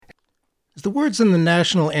As the words in the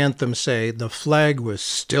national anthem say, the flag was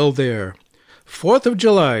still there. 4th of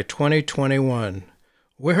July, 2021.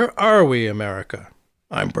 Where are we, America?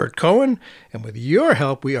 I'm Bert Cohen, and with your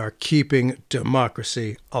help, we are keeping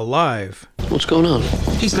democracy alive. What's going on?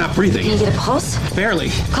 He's not breathing. Can you get a pulse? Barely.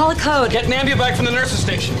 Call a code. Get an ambient back from the nurse's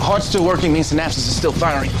station. Heart's still working, means synapses is still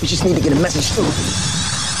firing. We just need to get a message through.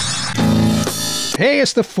 Hey,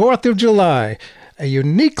 it's the 4th of July, a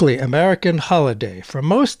uniquely American holiday. For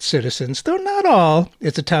most citizens, though not all,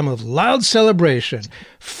 it's a time of loud celebration,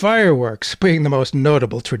 fireworks being the most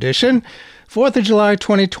notable tradition. 4th of July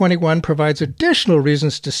 2021 provides additional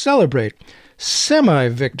reasons to celebrate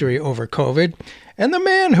semi-victory over COVID, and the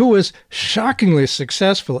man who was shockingly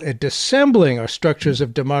successful at dissembling our structures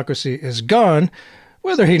of democracy is gone,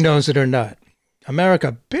 whether he knows it or not.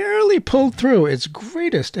 America barely pulled through its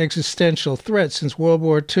greatest existential threat since World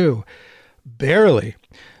War II. Barely.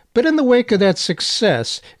 But in the wake of that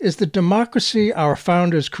success, is the democracy our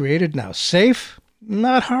founders created now safe?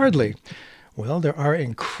 Not hardly. Well, there are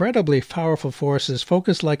incredibly powerful forces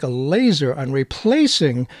focused like a laser on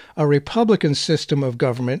replacing a Republican system of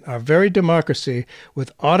government, our very democracy,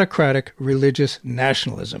 with autocratic religious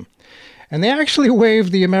nationalism. And they actually wave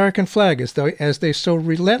the American flag as they so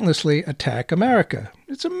relentlessly attack America.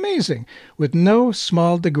 It's amazing, with no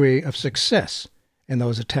small degree of success in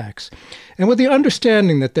those attacks. And with the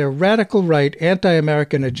understanding that their radical right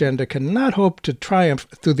anti-American agenda cannot hope to triumph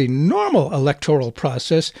through the normal electoral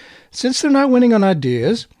process, since they're not winning on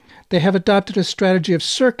ideas, they have adopted a strategy of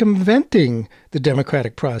circumventing the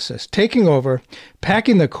democratic process, taking over,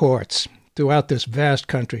 packing the courts throughout this vast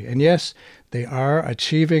country. And yes, they are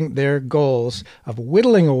achieving their goals of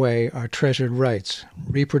whittling away our treasured rights,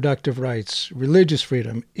 reproductive rights, religious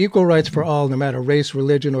freedom, equal rights for all, no matter race,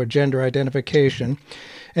 religion, or gender identification,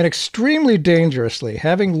 and extremely dangerously,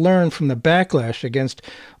 having learned from the backlash against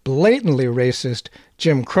blatantly racist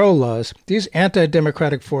Jim Crow laws, these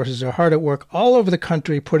anti-democratic forces are hard at work all over the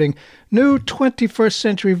country putting new 21st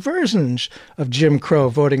century versions of Jim Crow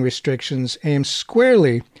voting restrictions aimed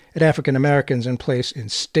squarely at African Americans in place in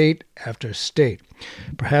state after state.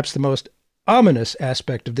 Perhaps the most ominous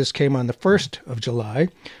aspect of this came on the 1st of July,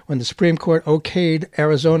 when the Supreme Court okayed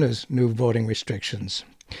Arizona's new voting restrictions.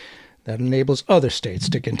 That enables other states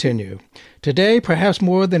to continue. Today, perhaps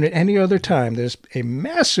more than at any other time, there's a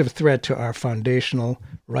massive threat to our foundational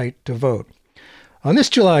right to vote. On this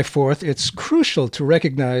July 4th, it's crucial to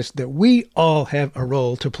recognize that we all have a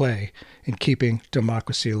role to play in keeping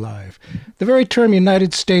democracy alive. The very term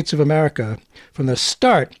United States of America, from the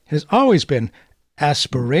start, has always been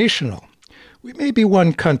aspirational. We may be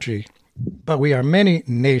one country, but we are many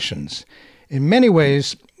nations. In many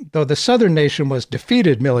ways, though the southern nation was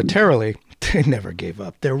defeated militarily, they never gave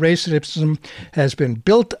up. Their racism has been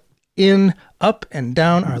built in, up, and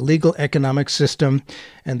down our legal economic system,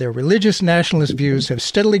 and their religious nationalist views have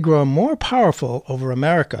steadily grown more powerful over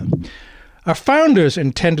America. Our founders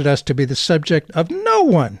intended us to be the subject of no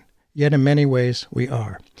one, yet in many ways we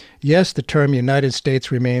are. Yes, the term United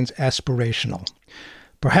States remains aspirational.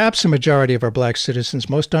 Perhaps a majority of our black citizens,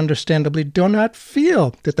 most understandably, do not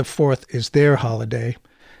feel that the 4th is their holiday.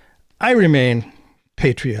 I remain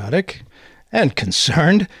patriotic and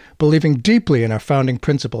concerned, believing deeply in our founding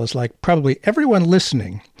principles. Like probably everyone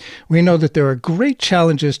listening, we know that there are great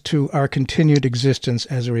challenges to our continued existence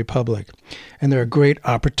as a republic, and there are great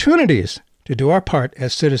opportunities to do our part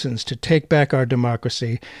as citizens to take back our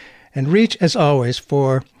democracy and reach, as always,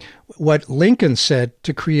 for what Lincoln said,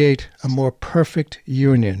 to create a more perfect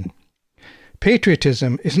union.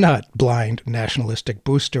 Patriotism is not blind nationalistic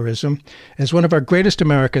boosterism. As one of our greatest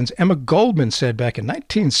Americans, Emma Goldman, said back in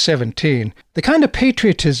 1917, the kind of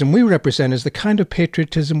patriotism we represent is the kind of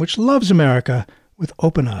patriotism which loves America with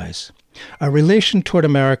open eyes. Our relation toward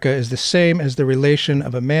America is the same as the relation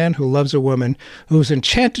of a man who loves a woman who is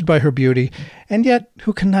enchanted by her beauty and yet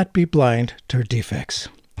who cannot be blind to her defects.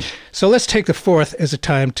 So let's take the 4th as a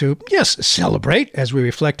time to, yes, celebrate as we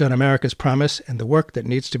reflect on America's promise and the work that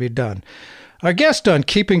needs to be done. Our guest on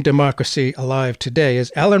Keeping Democracy Alive today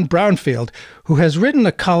is Alan Brownfield, who has written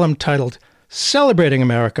a column titled Celebrating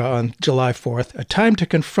America on July 4th, a time to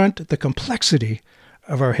confront the complexity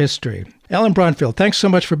of our history. Alan Brownfield, thanks so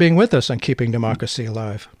much for being with us on Keeping Democracy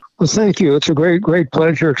Alive. Well, thank you. It's a great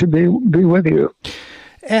pleasure to be with you.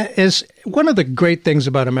 As one of the great things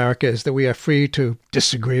about America is that we are free to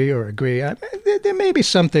disagree or agree. There may be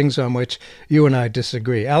some things on which you and I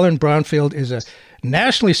disagree. Alan Brownfield is a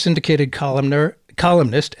nationally syndicated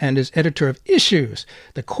columnist and is editor of Issues,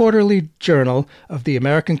 the quarterly journal of the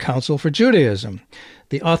American Council for Judaism.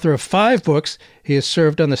 The author of 5 books, he has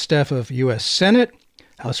served on the staff of U.S. Senate,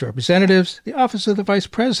 House of Representatives, the Office of the Vice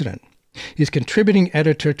President. He's contributing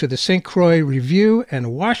editor to the St. Croix Review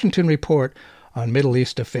and Washington Report on Middle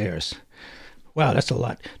East Affairs. Wow, that's a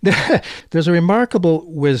lot. There's a remarkable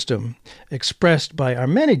wisdom expressed by our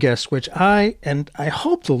many guests, which I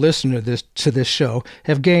hope the listener to this show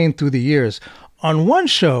have gained through the years. On one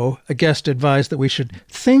show, a guest advised that we should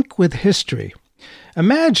think with history.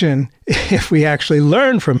 Imagine if we actually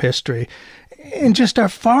learn from history. In just our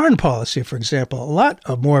foreign policy, for example, a lot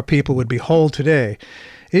of more people would be whole today.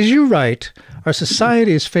 As you write, our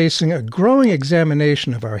society is facing a growing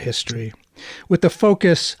examination of our history, with the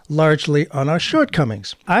focus largely on our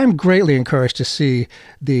shortcomings. I'm greatly encouraged to see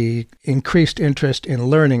the increased interest in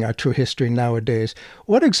learning our true history nowadays.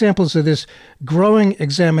 What examples of this growing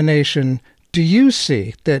examination do you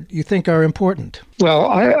see that you think are important? Well,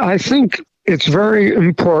 I think it's very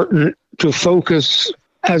important to focus,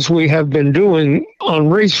 as we have been doing, on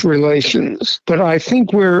race relations. But I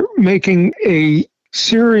think we're making a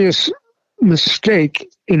serious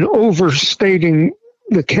mistake in overstating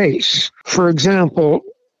the case. For example,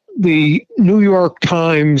 the New York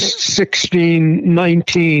Times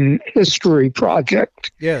 1619 History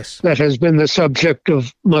Project, yes, that has been the subject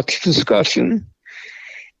of much discussion,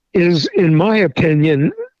 is, in my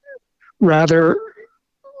opinion, rather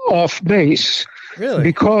off base. Really?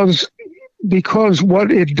 Because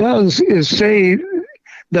what it does is say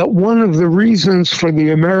that one of the reasons for the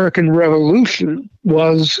American Revolution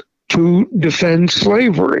was to defend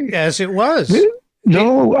slavery. As it was.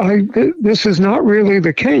 No, this is not really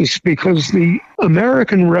the case, because the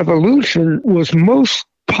American Revolution was most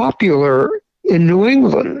popular in New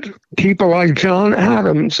England. People like John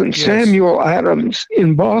Adams and Yes. Samuel Adams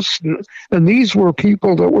in Boston, and these were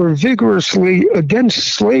people that were vigorously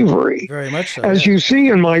against slavery. Very much so. As yeah. you see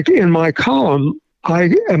in my column,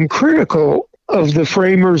 I am critical of the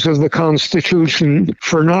framers of the Constitution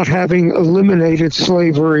for not having eliminated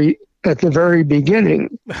slavery at the very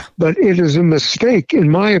beginning. But it is a mistake, in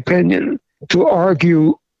my opinion, to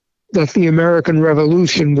argue that the American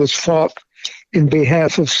Revolution was fought in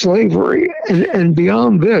behalf of slavery. And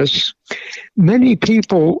beyond this, many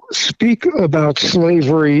people speak about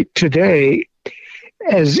slavery today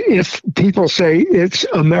as if people say it's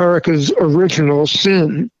America's original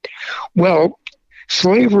sin. Well,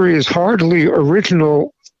 slavery is hardly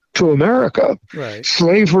original to America. Right.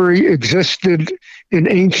 Slavery existed in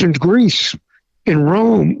ancient Greece, in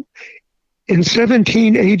Rome. In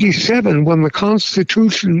 1787, when the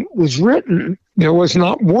Constitution was written, there was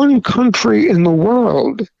not one country in the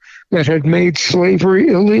world that had made slavery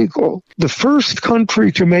illegal. The first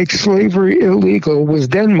country to make slavery illegal was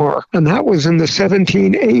Denmark, and that was in the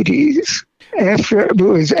 1780s. After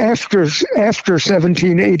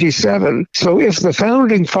 1787. So if the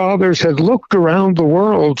founding fathers had looked around the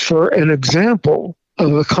world for an example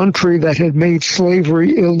of a country that had made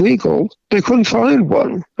slavery illegal, they couldn't find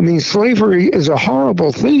one. I mean, slavery is a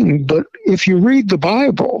horrible thing, but if you read the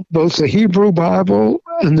Bible, both the Hebrew Bible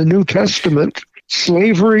and the New Testament,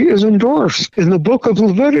 slavery is endorsed. In the book of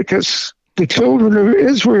Leviticus, the children of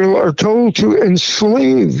Israel are told to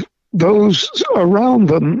enslave those around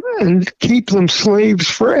them and keep them slaves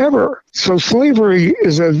forever. So slavery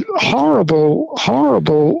is a horrible,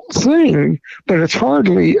 horrible thing, but it's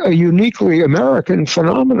hardly a uniquely American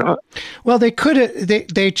phenomenon. Well, they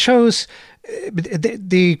chose.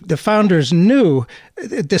 The founders knew,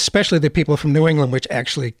 especially the people from New England, which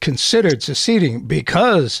actually considered seceding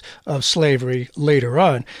because of slavery later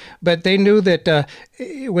on. But they knew that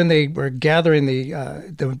when they were gathering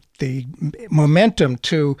the momentum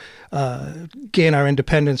to gain our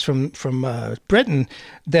independence from Britain,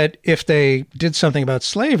 that if they did something about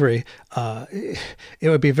slavery, it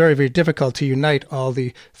would be very, very difficult to unite all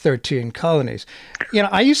the 13 colonies. You know,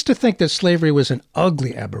 I used to think that slavery was an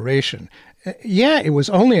ugly aberration. Yeah, it was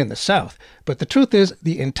only in the South, but the truth is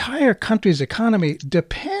the entire country's economy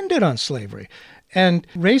depended on slavery. And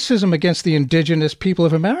racism against the indigenous people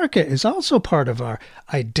of America is also part of our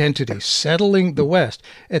identity, settling the West.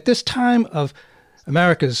 At this time of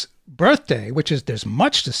America's birthday, there's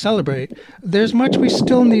much to celebrate, there's much we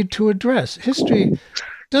still need to address. History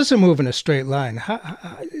doesn't move in a straight line.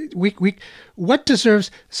 What deserves?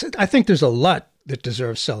 I think there's a lot that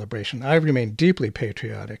deserves celebration. I remain deeply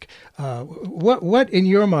patriotic. What in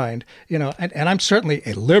your mind, and I'm certainly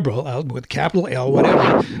a liberal with capital L,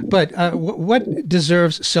 whatever, but what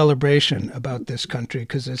deserves celebration about this country?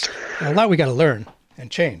 Because there's a lot we got to learn and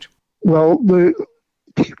change. Well, the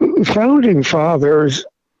founding fathers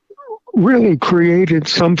really created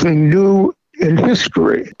something new in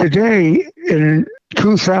history. Today, in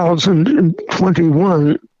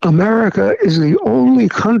 2021, America is the only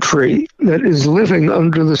country that is living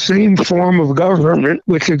under the same form of government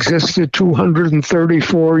which existed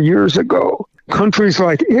 234 years ago. Countries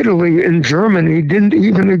like Italy and Germany didn't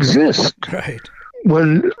even exist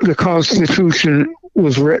when the Constitution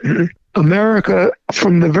was written. America,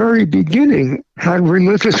 from the very beginning, had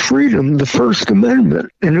religious freedom, the First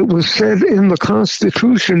Amendment, and it was said in the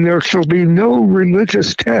Constitution there shall be no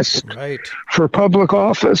religious test for public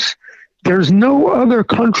office. There's no other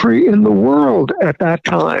country in the world at that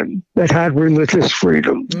time that had religious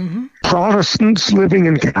freedom. Protestants living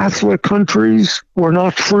in Catholic countries were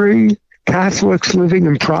not free. Catholics living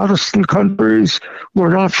in Protestant countries were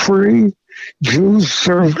not free. Jews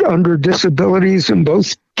served under disabilities in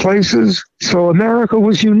both places. So America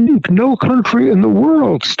was unique. No country in the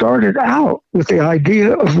world started out with the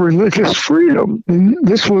idea of religious freedom. And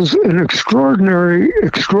this was an extraordinary,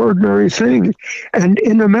 extraordinary thing. And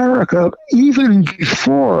in America, even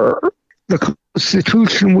before the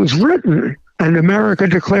Constitution was written and America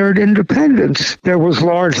declared independence, there was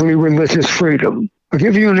largely religious freedom. I'll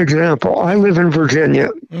give you an example. I live in Virginia.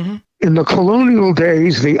 In the colonial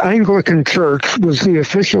days, the Anglican Church was the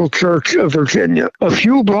official church of Virginia. A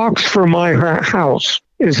few blocks from my house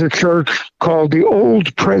is a church called the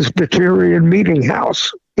Old Presbyterian Meeting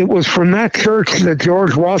House. It was from that church that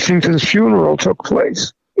George Washington's funeral took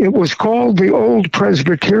place. It was called the Old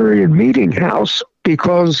Presbyterian Meeting House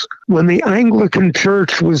because when the Anglican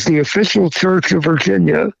Church was the official church of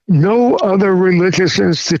Virginia, no other religious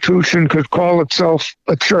institution could call itself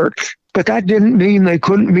a church. But that didn't mean they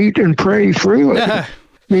couldn't meet and pray freely. I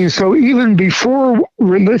mean, so even before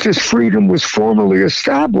religious freedom was formally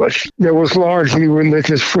established, there was largely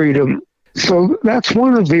religious freedom. So that's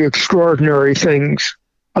one of the extraordinary things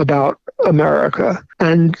about America.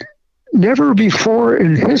 And never before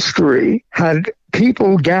in history had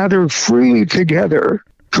people gathered freely together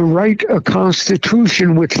to write a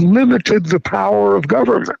constitution which limited the power of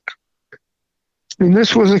government. I mean,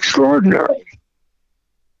 this was extraordinary.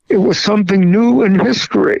 It was something new in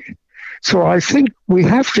history. So I think we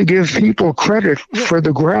have to give people credit for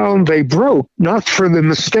the ground they broke, not for the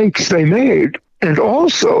mistakes they made. And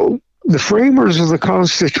also, the framers of the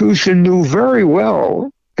Constitution knew very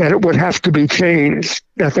well that it would have to be changed,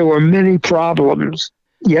 that there were many problems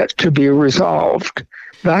yet to be resolved.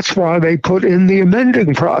 That's why they put in the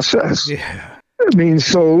amending process. I mean,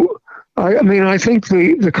 I think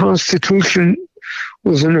the Constitution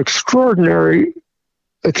was an extraordinary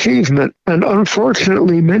achievement. And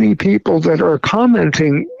unfortunately, many people that are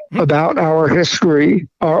commenting about our history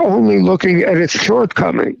are only looking at its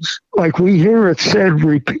shortcomings. Like we hear it said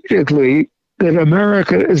repeatedly that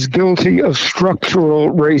America is guilty of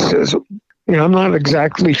structural racism. I'm not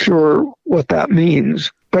exactly sure what that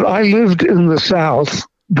means, but I lived in the South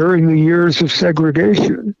during the years of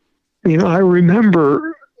segregation. I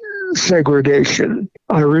remember segregation.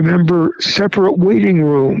 I remember separate waiting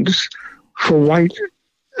rooms for white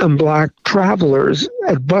and black travelers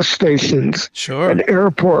at bus stations and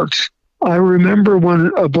airports. I remember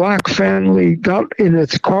when a black family got in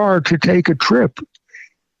its car to take a trip,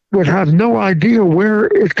 would have no idea where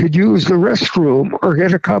it could use the restroom or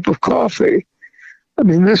get a cup of coffee. I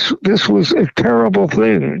mean, this was a terrible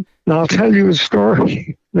thing. And I'll tell you a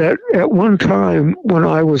story that at one time when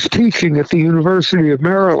I was teaching at the University of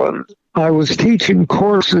Maryland, I was teaching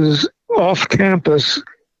courses off campus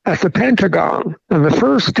at the Pentagon. And the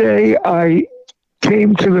first day I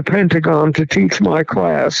came to the Pentagon to teach my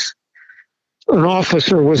class, an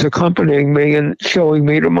officer was accompanying me and showing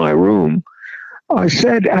me to my room. I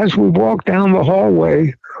said, as we walked down the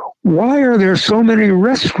hallway, why are there so many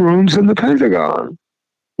restrooms in the Pentagon?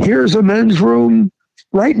 Here's a men's room.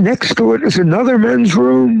 Right next to it is another men's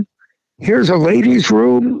room. Here's a ladies'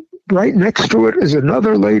 room. Right next to it is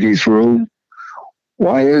another ladies' room.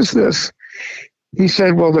 Why is this? He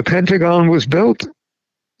said, well, the Pentagon was built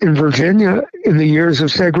in Virginia in the years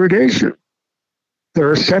of segregation. There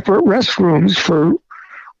are separate restrooms for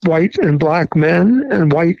white and black men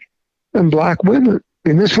and white and black women.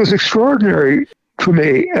 And this was extraordinary to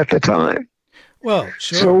me at the time. Well,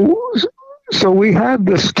 sure. So we had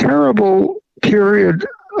this terrible period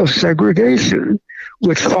of segregation,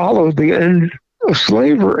 which followed the end of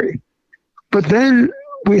slavery. But then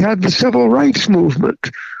we had the Civil Rights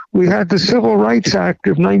Movement. We had the Civil Rights Act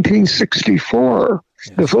of 1964,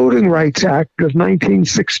 the Voting Rights Act of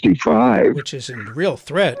 1965. Which is a real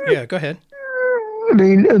threat. Yeah, go ahead. I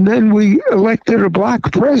mean, and then we elected a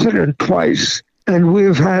black president twice, and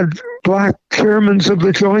we've had black chairmen of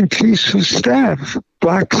the Joint Chiefs of Staff,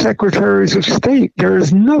 black secretaries of state. There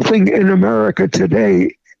is nothing in America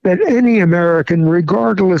today that any American,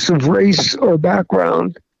 regardless of race or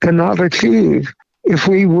background, cannot achieve. If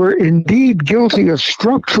we were indeed guilty of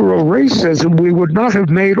structural racism, we would not have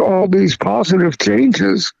made all these positive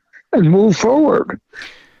changes and moved forward.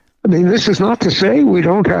 I mean, this is not to say we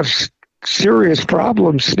don't have serious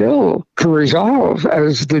problems still to resolve,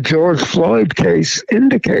 as the George Floyd case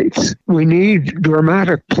indicates. We need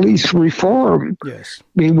dramatic police reform. Yes.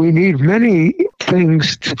 I mean, we need many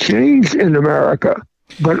things to change in America.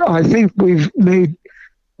 But I think we've made,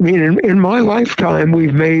 in my lifetime,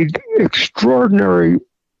 we've made extraordinary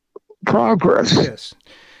progress. Yes.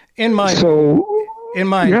 In mine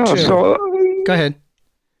yeah, too. So go ahead.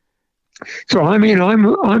 So I'm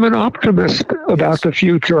an optimist about the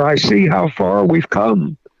future. I see how far we've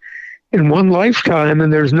come in one lifetime,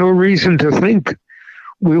 and there's no reason to think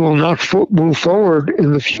we will not move forward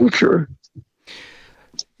in the future.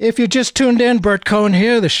 If you just tuned in, Bert Cohen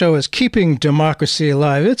here. The show is Keeping Democracy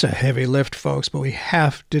Alive. It's a heavy lift, folks, but we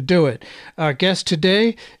have to do it. Our guest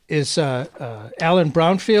today is Alan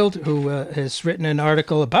Brownfield, who has written an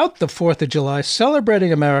article about the 4th of July,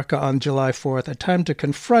 celebrating America on July 4th, a time to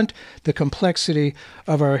confront the complexity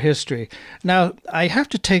of our history. Now, I have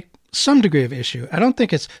to take some degree of issue. I don't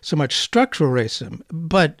think it's so much structural racism,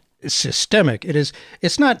 but systemic.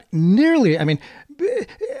 It's not nearly,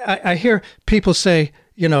 I hear people say,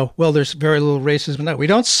 well, there's very little racism. No, we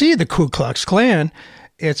don't see the Ku Klux Klan.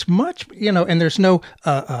 It's much, and there's no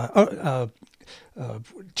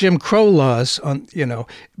Jim Crow laws on,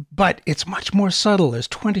 but it's much more subtle. There's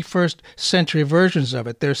 21st century versions of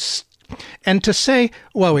it. And to say,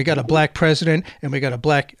 well, we got a black president and we got a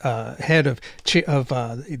black head of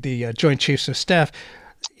the Joint Chiefs of Staff.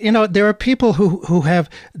 There are people who have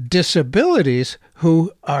disabilities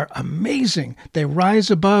who are amazing. They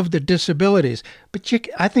rise above the disabilities. But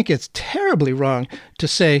I think it's terribly wrong to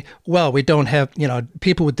say, well, we don't have,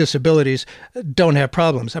 people with disabilities don't have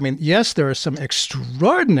problems. Yes, there are some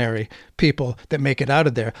extraordinary people that make it out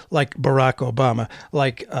of there, like Barack Obama,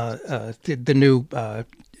 like the new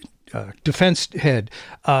defense head.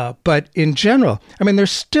 But in general,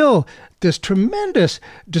 there's still this tremendous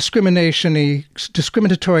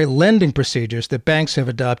discriminatory lending procedures that banks have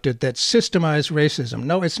adopted that systemize racism.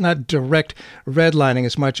 No, it's not direct redlining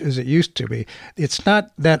as much as it used to be. It's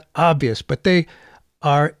not that obvious, but they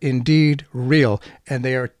are indeed real. And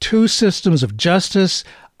they are two systems of justice.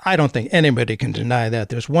 I don't think anybody can deny that.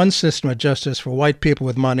 There's one system of justice for white people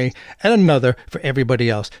with money and another for everybody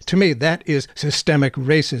else. To me, that is systemic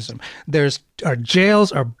racism. Our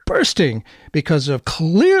jails are bursting because of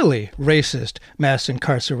clearly racist mass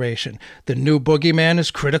incarceration. The new boogeyman is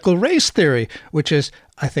critical race theory, which is,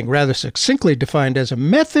 I think, rather succinctly defined as a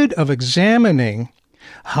method of examining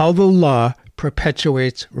how the law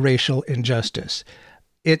perpetuates racial injustice.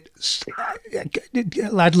 I'd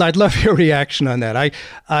love your reaction on that.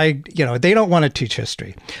 They don't want to teach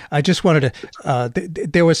history. I just wanted to.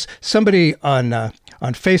 There was somebody on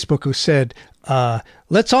Facebook who said,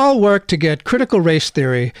 "Let's all work to get critical race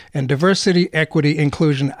theory and diversity, equity,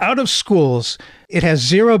 inclusion out of schools. It has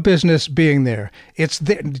zero business being there. It's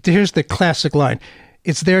there." Here's the classic line.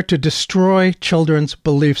 It's there to destroy children's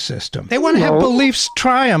belief system. They want to have beliefs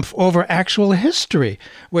triumph over actual history,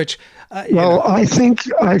 which. I think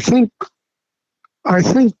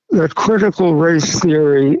that critical race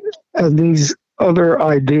theory and these other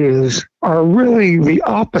ideas are really the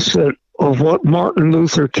opposite of what Martin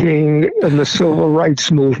Luther King and the Civil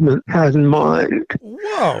Rights Movement had in mind.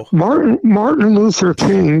 Whoa! Martin Luther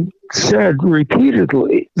King said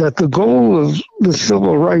repeatedly that the goal of the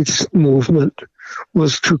Civil Rights Movement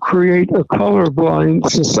was to create a colorblind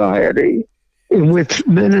society in which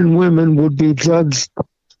men and women would be judged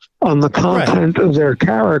on the content of their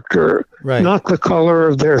character, not the color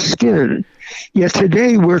of their skin. Yet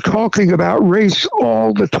today we're talking about race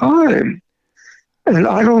all the time. And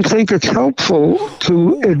I don't think it's helpful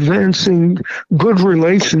to advancing good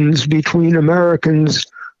relations between Americans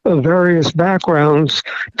of various backgrounds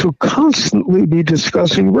to constantly be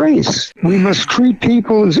discussing race. We must treat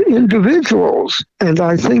people as individuals. And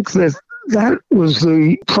I think that was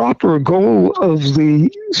the proper goal of the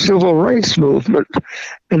civil rights movement.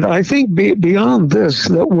 And I think beyond this,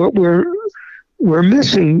 that what we're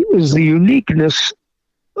missing is the uniqueness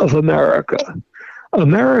of America.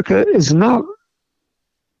 America is not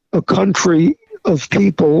a country of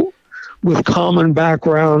people with common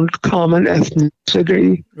background, common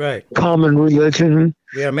ethnicity, common religion,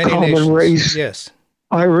 common nations. Race. Yes.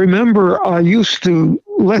 I remember I used to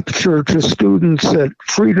lecture to students at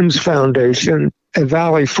Freedom's Foundation at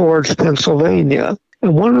Valley Forge, Pennsylvania.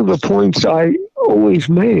 And one of the points I always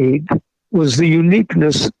made was the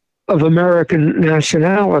uniqueness of American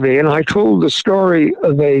nationality. And I told the story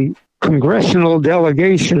of a congressional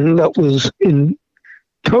delegation that was in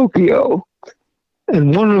Tokyo.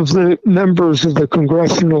 And one of the members of the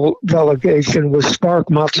congressional delegation was Stark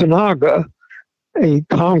Matsunaga, a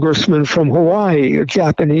congressman from Hawaii, a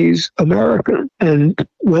Japanese American. And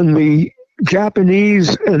when the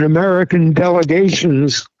Japanese and American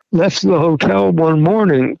delegations left the hotel one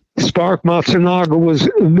morning, Stark Matsunaga was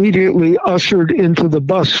immediately ushered into the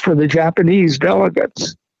bus for the Japanese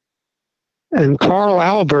delegates. And Carl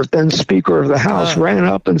Albert, then Speaker of the House, ran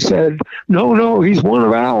up and said, no, he's one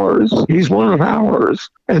of ours. He's one of ours.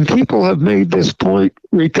 And people have made this point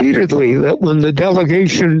repeatedly, that when the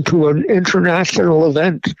delegation to an international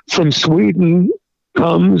event from Sweden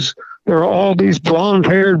comes, there are all these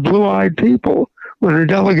blonde-haired, blue-eyed people. When a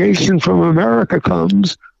delegation from America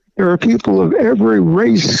comes, there are people of every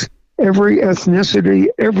race, every ethnicity,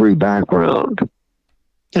 every background.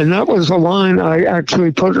 And that was a line I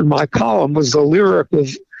actually put in my column, was the lyric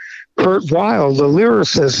of Kurt Weill, the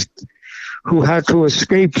lyricist who had to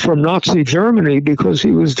escape from Nazi Germany because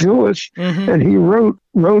he was Jewish. Mm-hmm. And he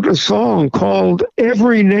wrote a song called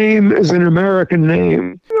 "Every Name is an American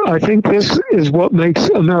Name." I think this is what makes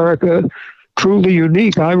America truly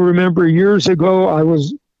unique. I remember years ago, I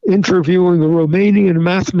was interviewing a Romanian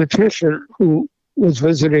mathematician who was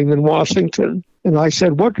visiting in Washington. And I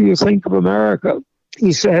said, "What do you think of America?"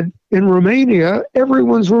 He said, "In Romania,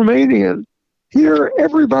 everyone's Romanian. Here,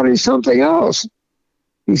 everybody's something else."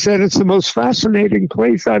 He said, "It's the most fascinating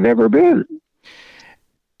place I've ever been."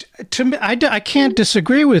 To me, I can't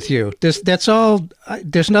disagree with you. That's all.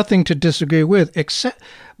 There's nothing to disagree with,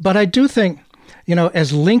 but I do think,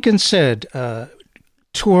 as Lincoln said,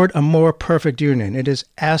 toward a more perfect union, it is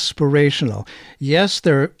aspirational. Yes,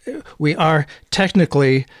 we are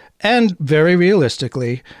technically and very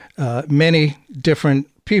realistically many different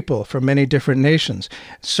people from many different nations.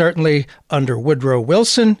 Certainly under Woodrow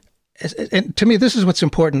Wilson, and to me, this is what's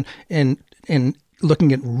important in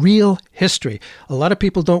looking at real history. A lot of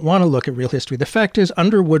people don't want to look at real history. The fact is,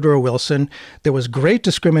 under Woodrow Wilson, there was great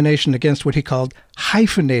discrimination against what he called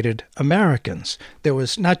hyphenated Americans. There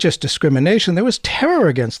was not just discrimination, there was terror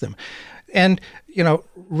against them. And,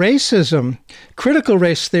 racism, critical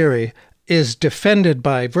race theory, is defended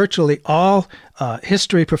by virtually all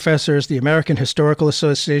history professors. The American Historical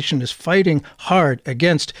Association is fighting hard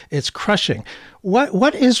against its crushing.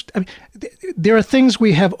 There are things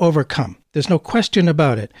we have overcome. There's no question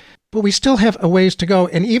about it. But we still have a ways to go.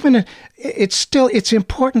 And even it's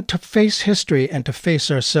important to face history and to face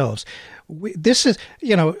ourselves.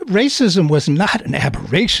 Racism was not an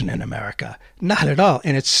aberration in America, not at all.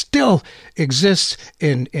 And it still exists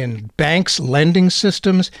in banks, lending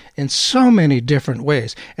systems, in so many different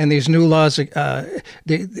ways. And these new laws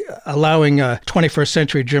allowing 21st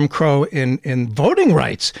century Jim Crow in voting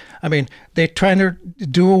rights, they're trying to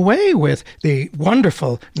do away with the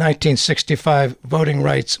wonderful 1965 Voting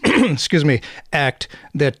Rights Act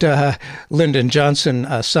that Lyndon Johnson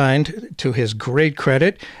signed to his great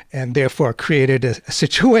credit, and therefore created a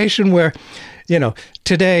situation where,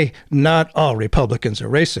 today not all Republicans are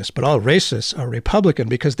racist, but all racists are Republican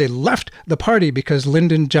because they left the party because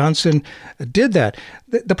Lyndon Johnson did that.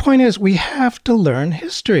 The point is, we have to learn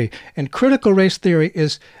history, and critical race theory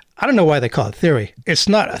is, I don't know why they call it theory. It's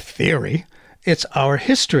not a theory. It's our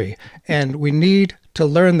history. And we need to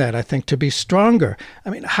learn that, I think, to be stronger.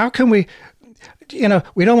 How can we,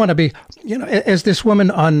 we don't want to be, as this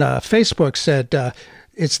woman on Facebook said,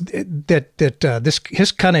 it's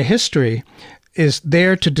his kind of history is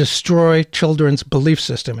there to destroy children's belief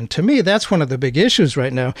system. And to me, that's one of the big issues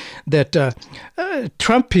right now, that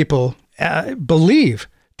Trump people believe.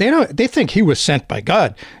 They think he was sent by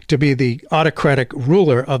God to be the autocratic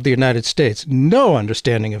ruler of the United States. No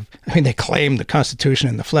understanding of, they claim the Constitution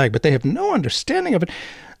and the flag, but they have no understanding of it.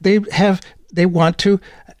 They want to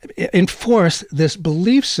enforce this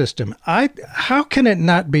belief system. How can it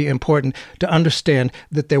not be important to understand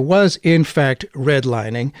that there was, in fact,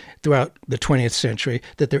 redlining throughout the 20th century,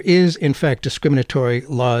 that there is, in fact, discriminatory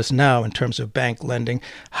laws now in terms of bank lending?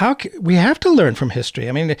 We have to learn from history.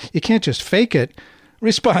 You can't just fake it.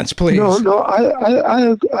 Response, please. No,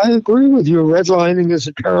 I agree with you. Redlining is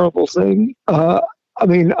a terrible thing.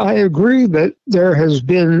 I agree that there has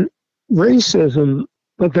been racism,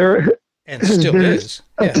 but there and still is.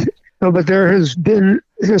 Yeah. But there has been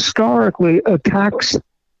historically attacks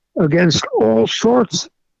against all sorts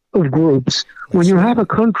of groups. When you have a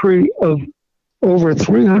country of over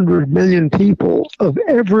 300 million people of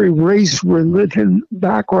every race, religion,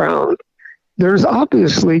 background, there's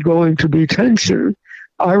obviously going to be tension.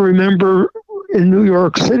 I remember in New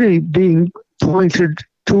York City being pointed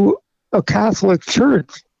to a Catholic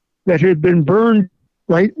church that had been burned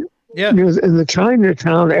right Yeah. In the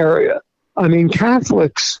Chinatown area. I mean,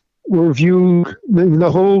 Catholics were viewed,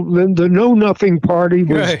 the Know Nothing Party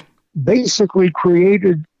was Right. basically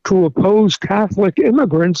created to oppose Catholic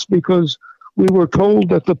immigrants because we were told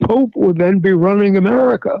that the Pope would then be running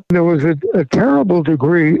America. There was a terrible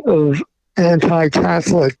degree of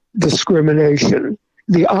anti-Catholic discrimination.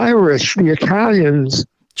 The Irish, the Italians,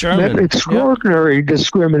 German. met extraordinary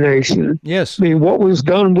discrimination. Yes. I mean, what was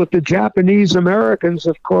done with the Japanese Americans,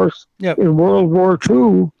 of course, Yep. in World War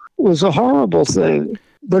II was a horrible thing.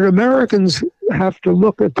 But Americans have to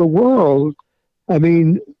look at the world. I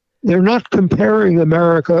mean, they're not comparing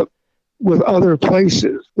America with other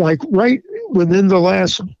places. Like right within the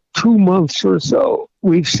last 2 months or so,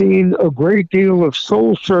 we've seen a great deal of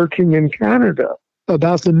soul searching in Canada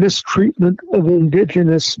about the mistreatment of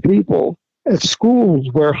Indigenous people at schools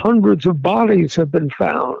where hundreds of bodies have been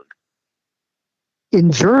found.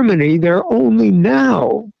 In Germany, they're only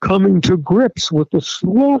now coming to grips with the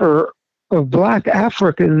slaughter of Black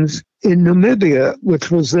Africans in Namibia, which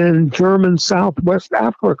was then German Southwest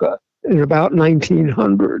Africa in about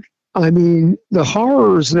 1900. I mean, the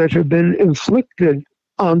horrors that have been inflicted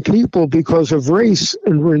on people because of race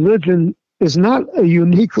and religion is not a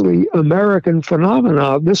uniquely American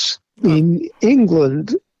phenomenon. This in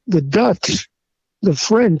England, the Dutch, the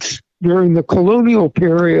French, during the colonial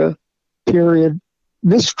period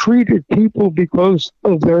mistreated people because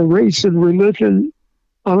of their race and religion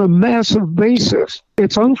on a massive basis.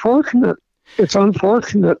 It's unfortunate. It's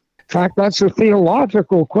unfortunate. In fact, that's a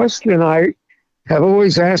theological question I have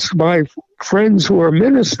always asked my friends who are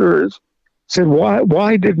ministers. Said,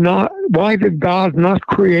 why did God not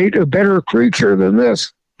create a better creature than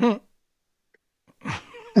this?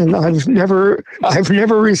 And I've never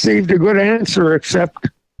received a good answer except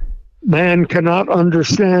man cannot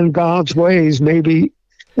understand God's ways. Maybe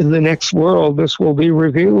in the next world this will be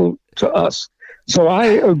revealed to us. So I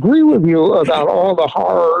agree with you about all the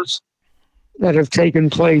horrors that have taken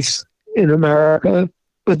place in America,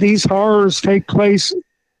 but these horrors take place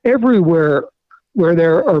everywhere where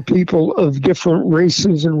there are people of different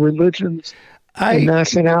races and religions and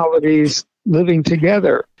nationalities living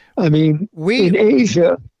together. I mean, in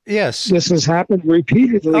Asia, yes, this has happened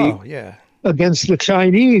repeatedly against the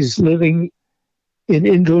Chinese living in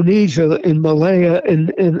Indonesia, in Malaya, and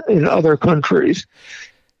in other countries.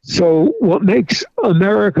 So what makes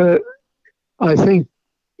America, I think,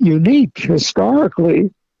 unique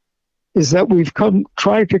historically is that we've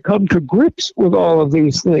tried to come to grips with all of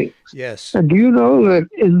these things. Yes. And do you know that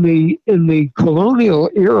in the colonial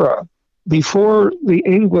era, before the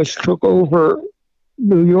English took over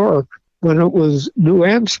New York, when it was New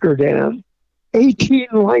Amsterdam, 18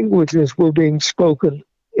 languages were being spoken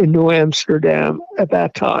in New Amsterdam at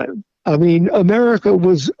that time. I mean, America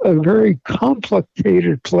was a very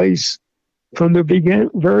complicated place from the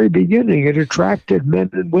very beginning. It attracted men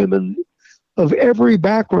and women of every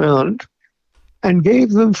background and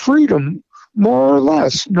gave them freedom, more or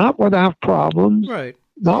less, not without problems. Right.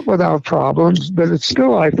 Not without problems, but it's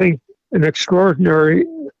still, I think, an extraordinary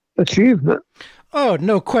achievement. Oh,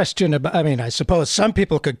 no question about, I mean, I suppose some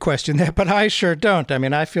people could question that, but I sure don't. I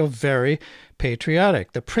mean, I feel very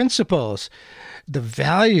patriotic. The principles, the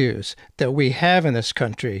values that we have in this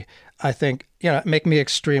country, I think, make me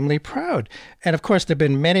extremely proud. And of course, there have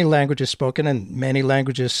been many languages spoken and many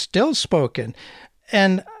languages still spoken.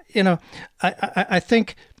 And, I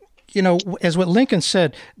think, as what Lincoln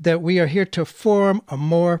said, that we are here to form a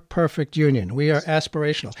more perfect union. We are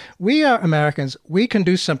aspirational. We are Americans. We can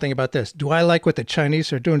do something about this. Do I like what the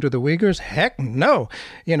Chinese are doing to the Uyghurs? Heck no.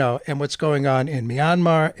 And what's going on in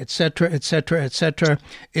Myanmar, et cetera, et cetera, et cetera,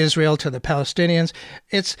 Israel to the Palestinians.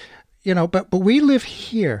 It's, but we live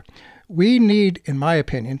here. We need, in my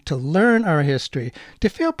opinion, to learn our history, to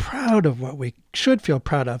feel proud of what we should feel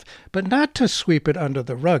proud of, but not to sweep it under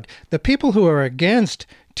the rug. The people who are against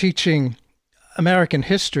teaching American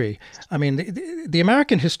history, I mean, the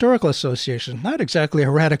American Historical Association, not exactly a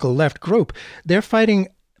radical left group, they're fighting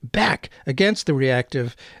back against the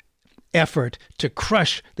reactive effort to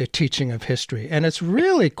crush the teaching of history. And it's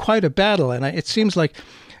really quite a battle. And it seems like,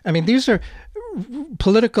 I mean, these are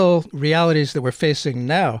political realities that we're facing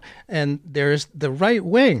now. And there's the right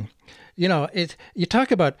wing. You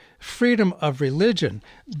talk about freedom of religion.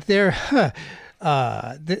 It's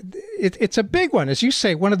a big one. As you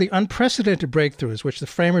say, one of the unprecedented breakthroughs, which the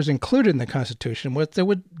framers included in the Constitution, was there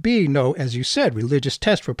would be no, as you said, religious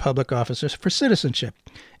test for public officers for citizenship.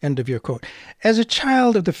 End of your quote. As a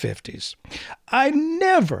child of the 50s, I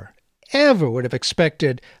never, ever would have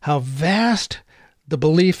expected how vast the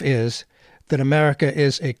belief is that America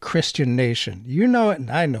is a Christian nation. You know it, and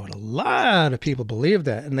I know it. A lot of people believe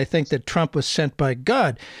that, and they think that Trump was sent by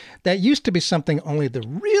God. That used to be something only the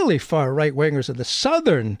really far right-wingers of the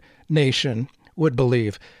southern nation would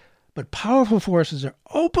believe. But powerful forces are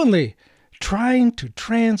openly trying to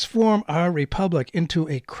transform our republic into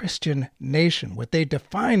a Christian nation, what they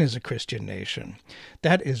define as a Christian nation.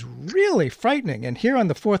 That is really frightening. And here on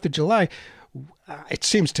the 4th of July, it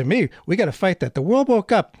seems to me we got to fight that. The world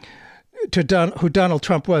woke up to who Donald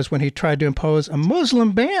Trump was when he tried to impose a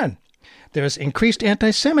Muslim ban. There's increased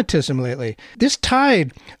anti-Semitism lately. This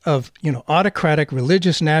tide of, autocratic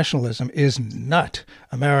religious nationalism is not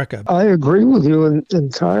America. I agree with you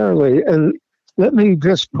entirely. And let me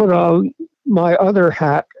just put on my other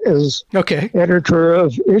hat as editor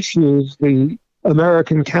of Issues, the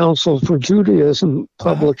American Council for Judaism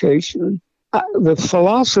publication. The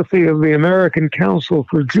philosophy of the American Council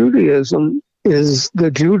for Judaism is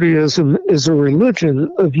that Judaism is a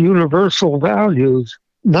religion of universal values,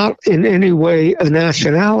 not in any way a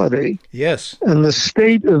nationality. Yes. And the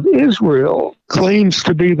state of Israel claims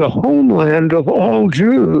to be the homeland of all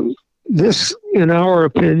Jews. This, in our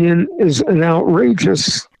opinion, is an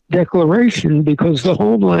outrageous declaration because the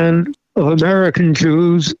homeland of American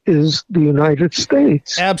Jews is the United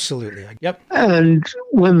States. Absolutely. Yep. And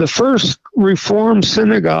when the first Reform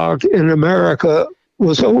synagogue in America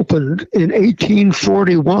was opened in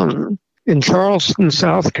 1841 in Charleston,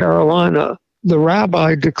 South Carolina, the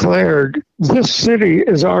rabbi declared, "This city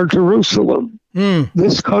is our Jerusalem.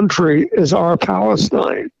 This country is our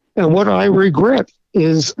Palestine." And what I regret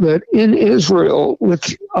is that in Israel,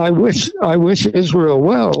 which I wish Israel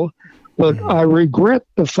well, but I regret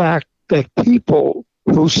the fact that people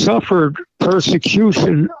who suffered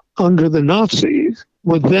persecution under the Nazis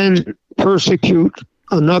would then persecute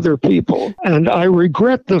another people. And I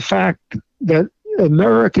regret the fact that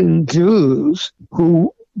American Jews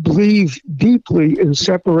who believe deeply in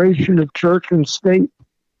separation of church and state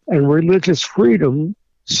and religious freedom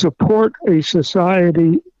support a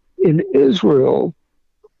society in Israel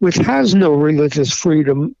which has no religious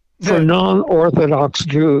freedom for non-Orthodox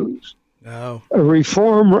Jews. No. A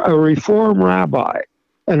reform rabbi,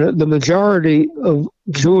 and the majority of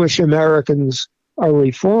Jewish Americans are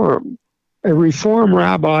Reform. A Reform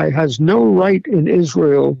rabbi has no right in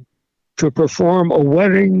Israel to perform a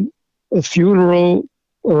wedding, a funeral,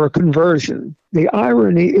 or a conversion. The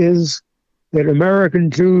irony is that American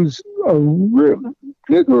Jews are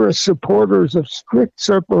vigorous supporters of strict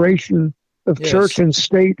separation of church and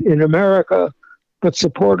state in America, but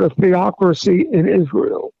support a theocracy in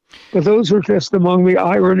Israel. But those are just among the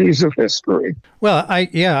ironies of history. Well,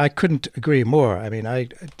 I couldn't agree more. I mean,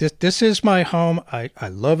 this is my home. I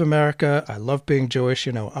love America. I love being Jewish.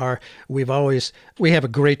 We have a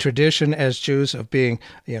great tradition as Jews of being,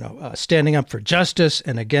 standing up for justice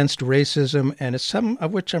and against racism, and it's some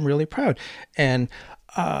of which I'm really proud. And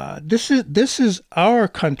this is our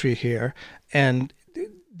country here, and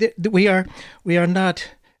we are not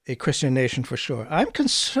a Christian nation for sure. I'm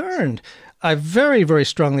concerned. I very, very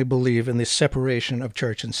strongly believe in the separation of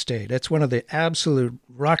church and state. It's one of the absolute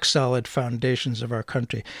rock-solid foundations of our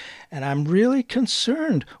country. And I'm really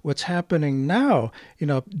concerned what's happening now.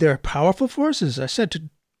 There are powerful forces, I said, to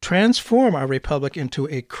transform our republic into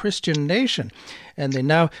a Christian nation. And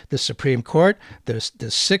the Supreme Court, there's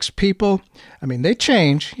 6 people. I mean, they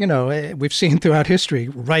change. We've seen throughout history,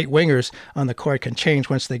 right-wingers on the court can change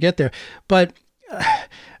once they get there. But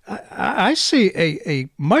I see a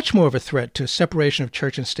much more of a threat to separation of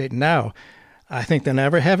church and state now, I think, than I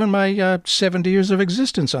ever have in my 70 years of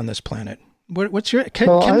existence on this planet.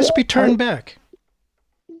 Can this be turned back?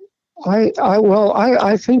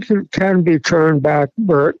 I think it can be turned back,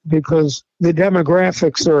 Bert, because the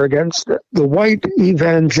demographics are against it. The white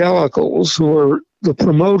evangelicals, who are the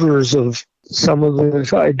promoters of some of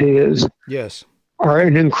those ideas, are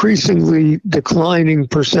an increasingly declining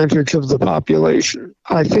percentage of the population.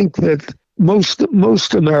 I think that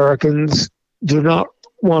most Americans do not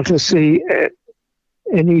want to see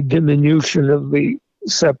any diminution of the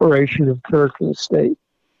separation of church and state.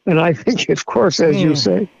 And I think, of course, as you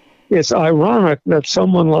say, it's ironic that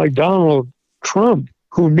someone like Donald Trump,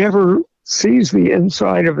 who never sees the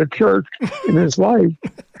inside of a church in his life,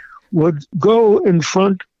 would go in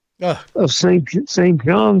front of St.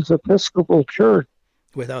 John's Episcopal Church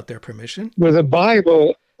without their permission, with a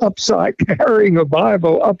Bible carrying a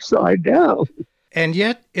Bible upside down. And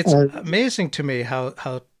yet it's amazing to me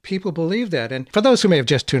how people believe that. And for those who may have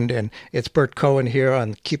just tuned in, it's Bert Cohen here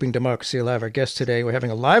on Keeping Democracy Alive. Our guest today, we're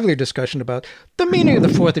having a lively discussion about the meaning of the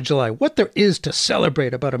 4th of July, what there is to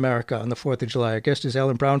celebrate about America on the 4th of July. Our guest is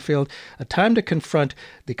Ellen Brownfield, a time to confront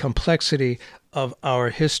the complexity of our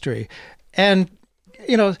history. And,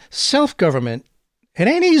 self-government, it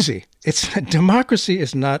ain't easy. Democracy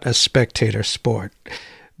is not a spectator sport.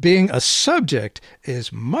 Being a subject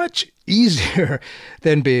is much easier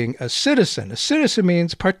than being a citizen. A citizen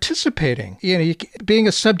means participating. Being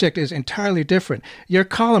a subject is entirely different. Your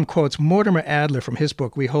column quotes Mortimer Adler from his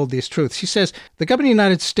book, We Hold These Truths. He says, the government of the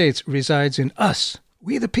United States resides in us,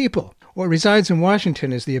 we the people. What resides in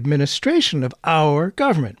Washington is the administration of our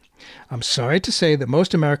government. I'm sorry to say that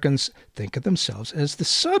most Americans think of themselves as the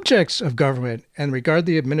subjects of government and regard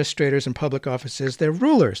the administrators and public offices as their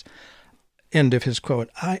rulers. End of his quote.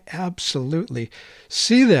 I absolutely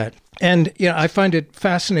see that. And, I find it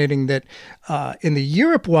fascinating that in the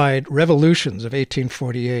Europe-wide revolutions of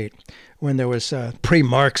 1848, when there was a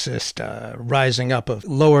pre-Marxist rising up of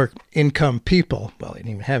lower-income people, well, they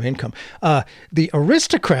didn't even have income, the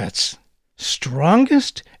aristocrats'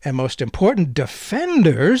 strongest and most important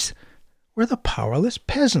defenders were the powerless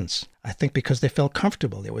peasants. I think because they felt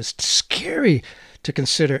comfortable. It was scary to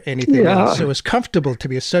consider anything else. It was comfortable to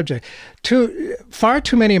be a subject. Far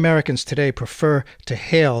too many Americans today prefer to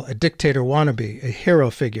hail a dictator wannabe, a hero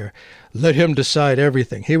figure. Let him decide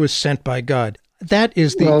everything. He was sent by God. That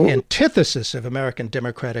is the antithesis of American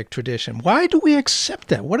democratic tradition. Why do we accept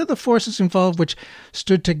that? What are the forces involved which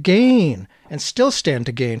stood to gain and still stand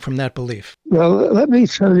to gain from that belief? Well, let me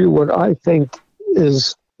tell you what I think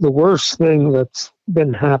is the worst thing that's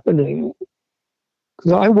been happening.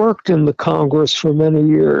 Because I worked in the Congress for many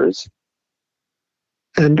years,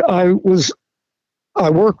 and I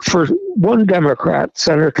worked for one Democrat,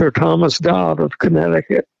 Senator Thomas Dodd of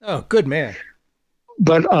Connecticut. Oh, good man.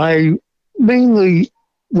 But I mainly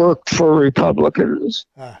worked for Republicans.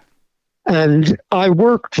 And I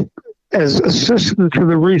worked as assistant to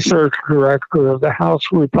the research director of the House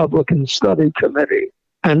Republican Study Committee.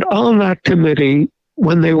 And on that committee,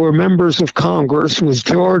 when they were members of Congress, was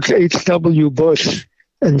George H.W. Bush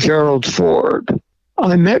and Gerald Ford.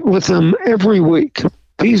 I met with them every week.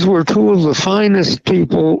 These were two of the finest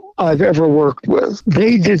people I've ever worked with.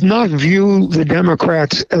 They did not view the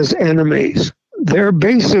Democrats as enemies. Their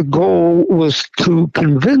basic goal was to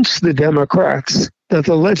convince the Democrats that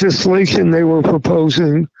the legislation they were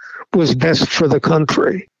proposing was best for the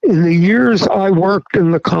country. In the years I worked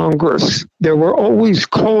in the Congress, there were always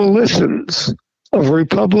coalitions of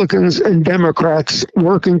Republicans and Democrats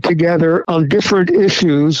working together on different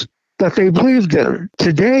issues that they believed in.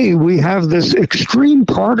 Today, we have this extreme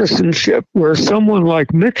partisanship where someone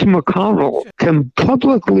like Mitch McConnell can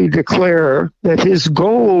publicly declare that his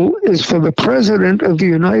goal is for the President of the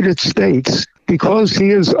United States, because he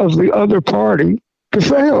is of the other party, to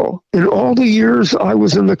fail. In all the years I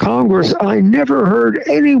was in the Congress, I never heard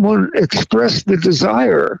anyone express the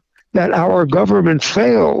desire that our government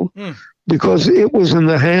fail because it was in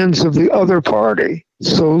the hands of the other party.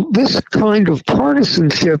 So this kind of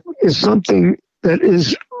partisanship is something that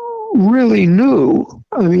is really new.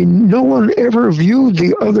 I mean, no one ever viewed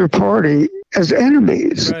the other party as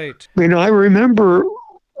enemies. Right. I mean, I remember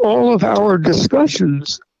all of our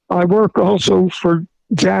discussions. I worked also for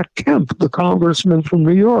Jack Kemp, the congressman from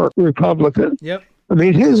New York, Republican. Yep. I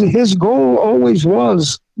mean, his goal always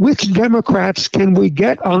was, which Democrats can we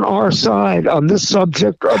get on our side on this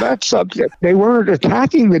subject or that subject? They weren't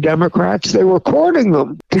attacking the Democrats. They were courting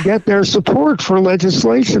them to get their support for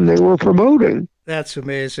legislation they were promoting. That's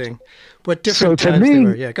amazing. What different So to times me, they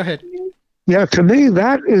were. Yeah, go ahead. Yeah, to me,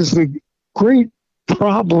 that is the great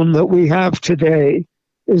problem that we have today,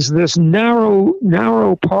 is this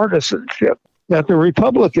narrow partisanship that the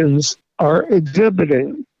Republicans are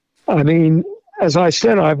exhibiting. I mean, as I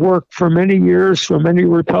said, I've worked for many years for many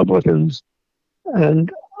Republicans,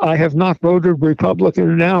 and I have not voted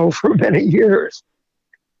Republican now for many years.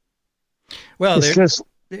 Well,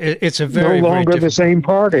 it's a very, no longer the same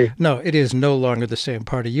party. No, it is no longer the same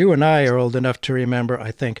party. You and I are old enough to remember, I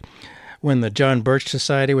think, when the John Birch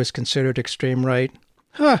Society was considered extreme right.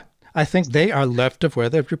 I think they are left of where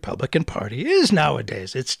the Republican Party is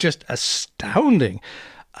nowadays. It's just astounding.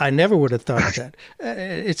 I never would have thought of that.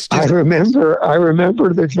 It's just... I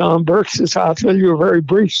remember the John Birch Society. I'll tell you a very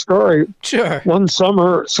brief story. Sure. One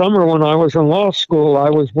summer when I was in law school, I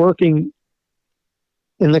was working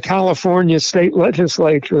in the California state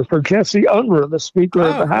legislature for Jesse Unruh, the Speaker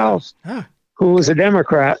of the House, who was a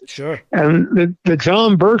Democrat. Sure. And the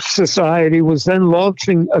John Birch Society was then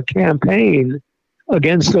launching a campaign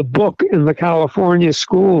against a book in the California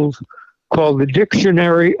schools called the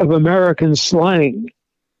Dictionary of American Slang.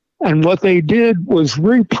 And what they did was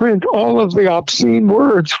reprint all of the obscene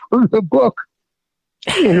words from the book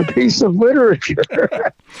in a piece of literature,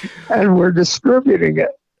 and we're distributing it.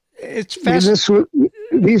 It's fascinating.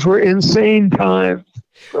 These were insane times.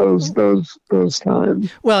 Those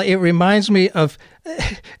times. Well, it reminds me of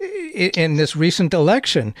in this recent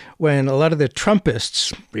election when a lot of the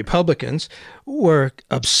Trumpists, Republicans, were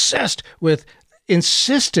obsessed with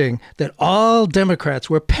insisting that all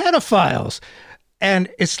Democrats were pedophiles. And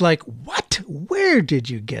it's like, what? Where did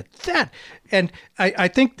you get that? And I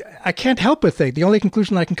think I can't help but think the only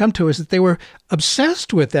conclusion I can come to is that they were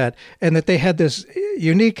obsessed with that and that they had this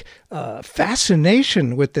unique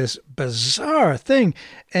fascination with this bizarre thing.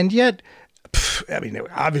 And yet, it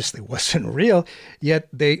obviously wasn't real, yet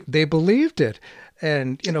they believed it.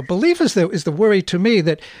 And, belief is the worry to me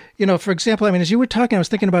that, for example, as you were talking, I was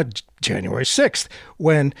thinking about January 6th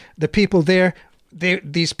when the people there,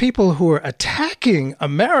 these people who were attacking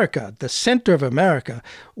America, the center of America,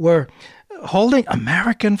 were holding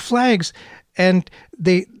American flags, and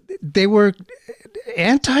they were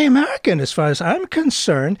anti-American as far as I'm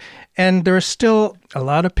concerned. And there are still a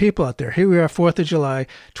lot of people out there. Here we are, 4th of July,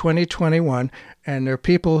 2021, and there are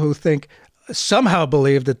people who somehow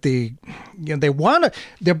believe that their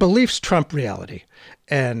beliefs trump reality,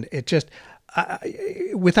 and it just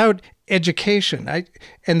without education.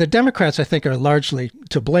 And the Democrats, I think, are largely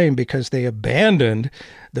to blame because they abandoned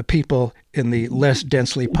the people in the less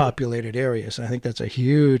densely populated areas. And I think that's a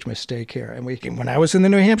huge mistake here. And when I was in the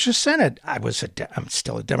New Hampshire Senate, I'm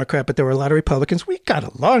still a Democrat, but there were a lot of Republicans. We got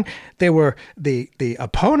along. They were the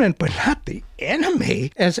opponent, but not the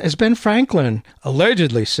enemy. As Ben Franklin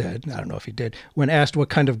allegedly said, I don't know if he did, when asked what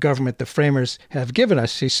kind of government the framers have given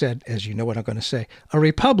us, he said, as you know what I'm going to say, a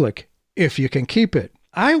republic, if you can keep it.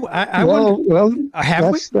 I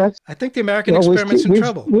think the American experiment's in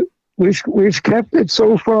trouble. We've kept it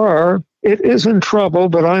so far. It is in trouble,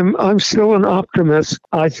 but I'm still an optimist.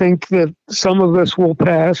 I think that some of this will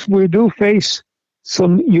pass. We do face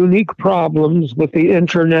some unique problems with the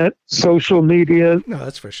internet, social media. No,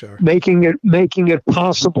 that's for sure. Making it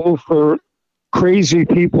possible for crazy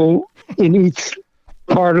people in each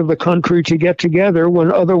part of the country to get together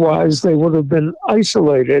when otherwise they would have been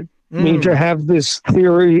isolated. Need to have this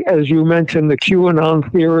theory, as you mentioned, the QAnon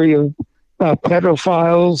theory of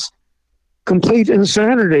pedophiles, complete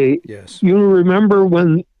insanity. Yes. You remember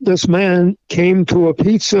when this man came to a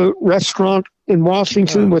pizza restaurant in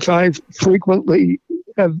Washington, which I frequently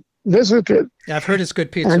have visited. Yeah, I've heard it's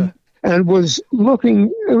good pizza. And was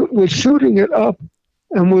shooting it up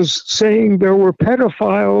and was saying there were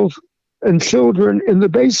pedophiles and children in the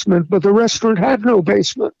basement, but the restaurant had no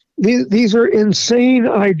basement. These are insane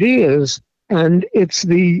ideas, and it's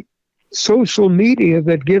the social media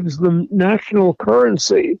that gives them national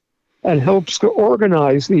currency and helps to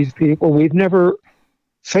organize these people. We've never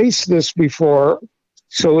faced this before,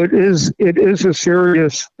 so it is a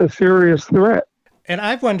serious threat. And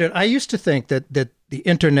I've wondered, I used to think that the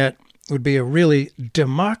internet would be a really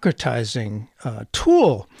democratizing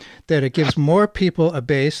tool, that it gives more people a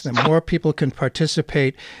base, that more people can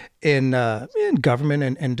participate in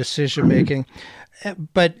government and decision making.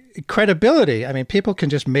 But credibility, people can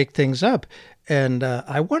just make things up. And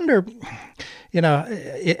I wonder,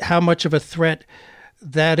 how much of a threat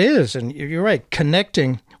that is. And you're right,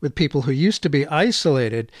 connecting with people who used to be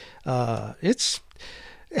isolated, and this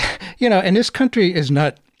country is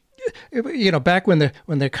not, back when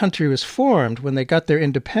the country was formed, when they got their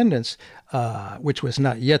independence, which was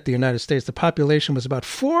not yet the United States, the population was about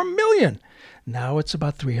 4 million. Now it's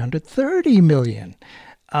about 330 million.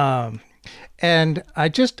 And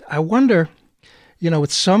I wonder,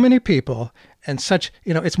 with so many people and such,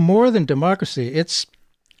 it's more than democracy. It's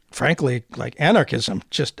frankly like anarchism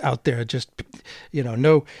just out there, just,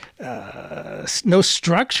 no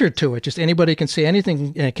structure to it. Just anybody can see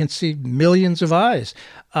anything and it can see millions of eyes.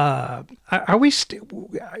 Are we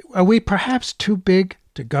perhaps too big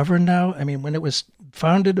to govern now? When it was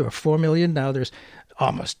founded, or 4 million, now there's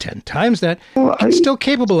almost 10 times that. Well, still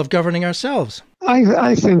capable of governing ourselves.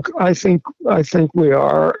 I think we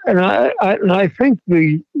are, and I think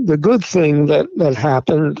the good thing that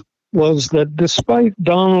happened was that despite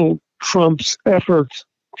Donald Trump's efforts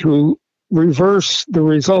to reverse the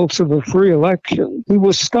results of a free election, he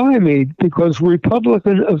was stymied because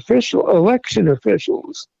Republican election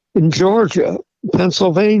officials in Georgia,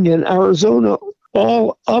 Pennsylvania, and Arizona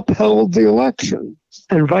all upheld the election.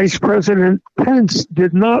 And Vice President Pence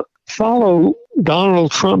did not follow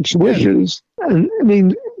Donald Trump's wishes.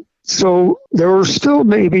 And so there are still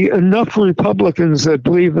maybe enough Republicans that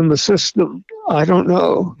believe in the system. I don't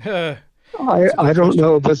know. I don't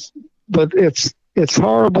know, but it's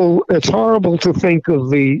horrible. It's horrible to think of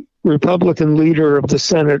the Republican leader of the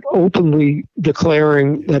Senate openly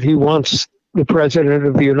declaring that he wants the president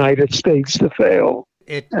of the United States to fail.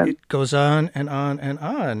 It goes on and on and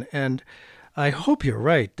on. And I hope you're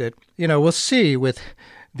right that, we'll see with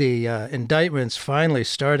the indictments finally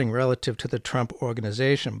starting relative to the Trump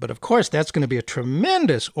organization. But of course, that's going to be a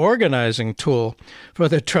tremendous organizing tool for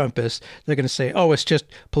the Trumpists. They're going to say, oh, it's just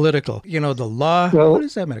political. The law, well, what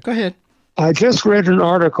does that matter? Go ahead. I just read an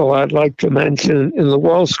article I'd like to mention in the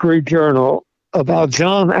Wall Street Journal about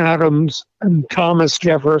John Adams and Thomas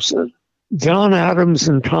Jefferson. John Adams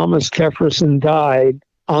and Thomas Jefferson died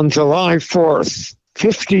on July 4th,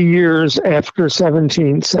 50 years after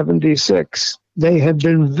 1776. They had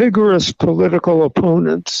been vigorous political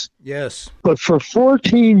opponents. Yes. But for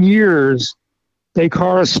 14 years, they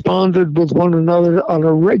corresponded with one another on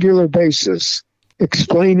a regular basis,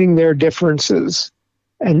 explaining their differences,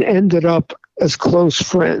 and ended up as close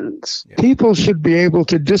friends. Yeah. People should be able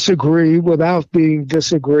to disagree without being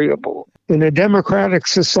disagreeable. In a democratic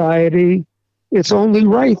society, it's only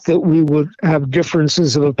right that we would have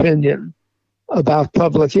differences of opinion about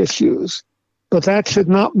public issues, but that should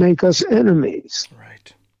not make us enemies.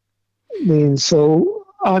 Right. So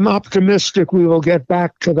I'm optimistic we will get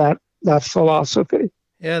back to that philosophy.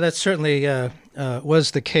 Yeah, that certainly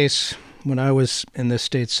was the case when I was in the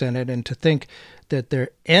state Senate, and to think that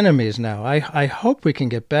they're enemies now. I hope we can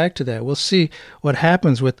get back to that. We'll see what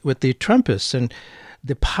happens with the Trumpists and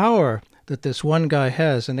the power that this one guy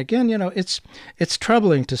has. And again, it's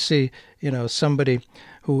troubling to see, somebody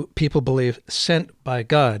who people believe sent by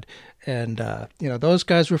God. And, those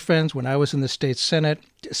guys were friends when I was in the state Senate.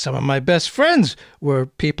 Some of my best friends were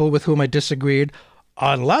people with whom I disagreed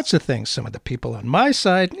on lots of things. Some of the people on my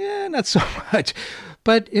side, not so much.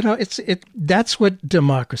 But, that's what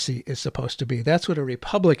democracy is supposed to be. That's what a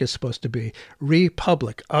republic is supposed to be.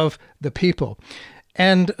 Republic of the people.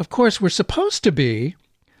 And, of course, we're supposed to be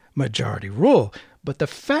majority rule. But the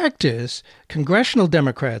fact is, congressional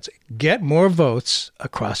Democrats get more votes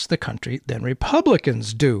across the country than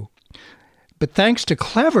Republicans do. But thanks to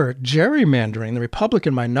clever gerrymandering, the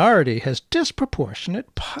Republican minority has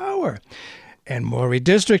disproportionate power. And more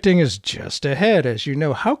redistricting is just ahead, as you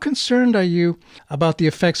know. How concerned are you about the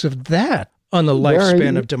effects of that on the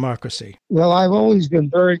lifespan of democracy? Well, I've always been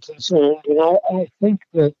very concerned, and I think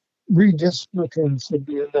that redistricting should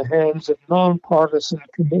be in the hands of nonpartisan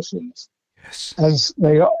commissions, yes,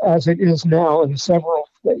 as it is now in several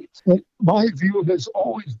states. But my view has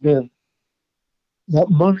always been that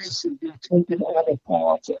money should be taken out of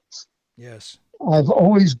politics. Yes. I've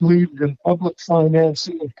always believed in public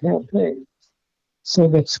financing of campaigns so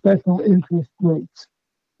that special interest groups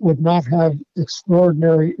would not have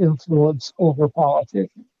extraordinary influence over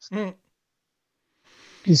politicians. Mm.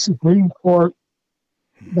 The Supreme Court,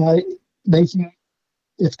 by making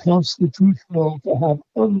it constitutional to have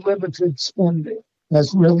unlimited spending,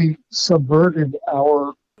 has really subverted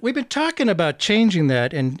our... We've been talking about changing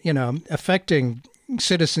that and, affecting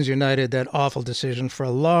Citizens United, that awful decision, for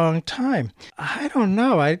a long time. I don't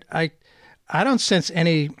know. I don't sense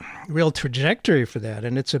any real trajectory for that.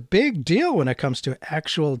 And it's a big deal when it comes to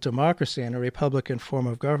actual democracy and a Republican form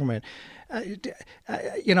of government.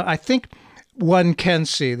 I think one can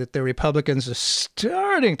see that the Republicans are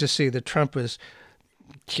starting to see that Trump is,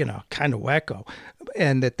 kind of wacko,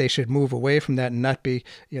 and that they should move away from that and not be,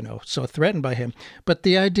 so threatened by him. But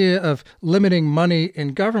the idea of limiting money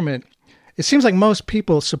in government, it seems like most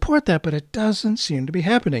people support that, but it doesn't seem to be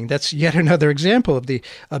happening. That's yet another example of the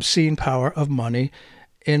obscene power of money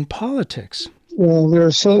in politics. Well, there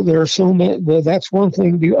are so many. Well, that's one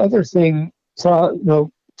thing. The other thing,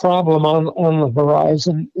 problem on the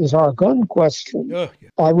horizon is our gun question. Oh, yeah.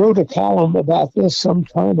 I wrote a column about this some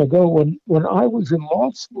time ago when I was in law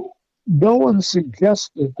school. No one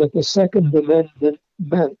suggested that the Second Amendment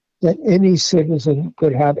meant that any citizen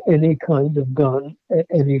could have any kind of gun at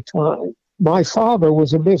any time. My father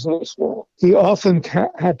was a businessman. He often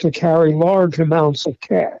had to carry large amounts of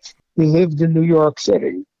cash. He lived in New York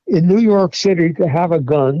City. In New York City, to have a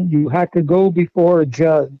gun, you had to go before a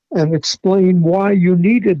judge and explain why you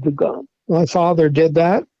needed the gun. My father did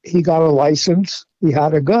that. He got a license. He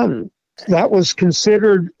had a gun. That was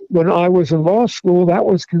considered, when I was in law school, that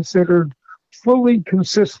was considered fully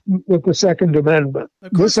consistent with the Second Amendment.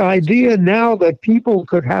 This idea now that people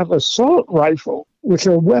could have assault rifle, which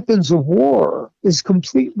are weapons of war, is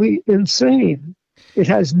completely insane. It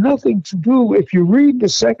has nothing to do, if you read the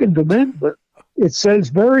Second Amendment, it says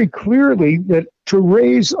very clearly that to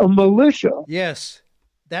raise a militia. Yes,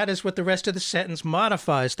 that is what the rest of the sentence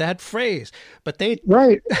modifies, that phrase. But they...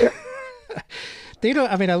 Right.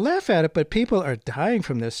 I laugh at it, but people are dying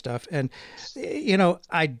from this stuff. And,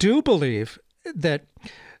 I do believe that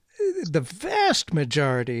the vast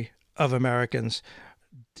majority of Americans,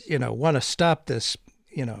 want to stop this,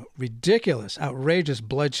 ridiculous, outrageous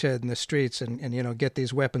bloodshed in the streets and get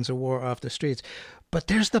these weapons of war off the streets. But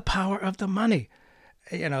there's the power of the money.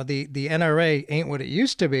 The NRA ain't what it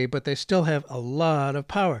used to be, but they still have a lot of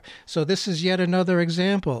power. So this is yet another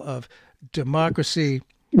example of democracy.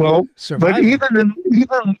 Well, surviving. But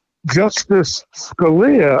even Justice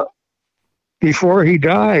Scalia, before he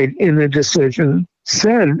died in the decision,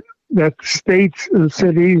 said that states and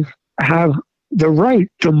cities have the right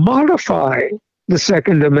to modify the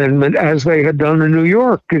Second Amendment, as they had done in New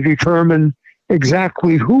York, to determine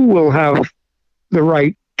exactly who will have the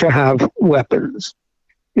right to have weapons.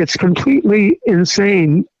 It's completely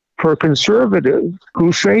insane for conservatives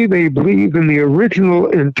who say they believe in the original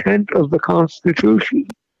intent of the Constitution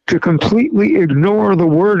to completely ignore the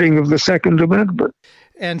wording of the Second Amendment.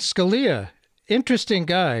 And Scalia, interesting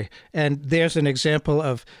guy. And there's an example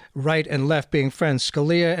of right and left being friends.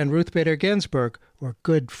 Scalia and Ruth Bader Ginsburg were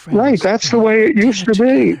good friends. Right, that's the way it used to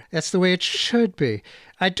be. That's the way it should be.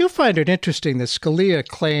 I do find it interesting that Scalia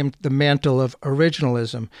claimed the mantle of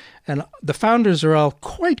originalism, and the founders are all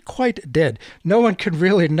quite dead. No one can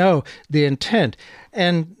really know the intent.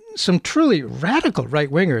 And some truly radical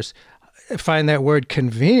right-wingers find that word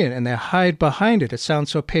convenient, and they hide behind it. It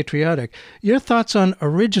sounds so patriotic. Your thoughts on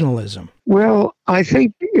originalism? Well, I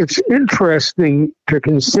think it's interesting to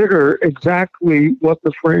consider exactly what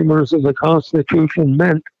the framers of the Constitution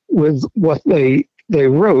meant with what they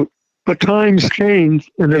wrote. But times change,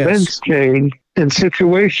 and events change, and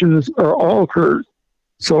situations are altered.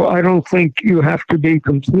 So I don't think you have to be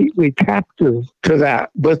completely captive to that.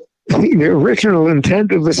 But the original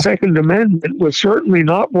intent of the Second Amendment was certainly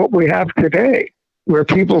not what we have today, where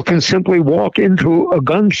people can simply walk into a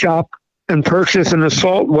gun shop and purchase an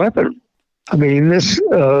assault weapon. I mean, this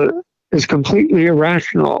is completely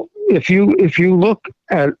irrational. If you look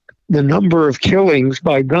at the number of killings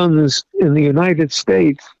by guns in the United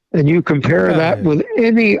States, and you compare that with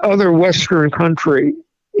any other Western country,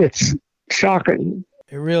 it's shocking.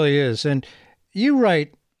 It really is. And you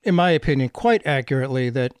write, in my opinion, quite accurately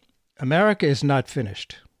that America is not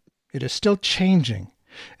finished. It is still changing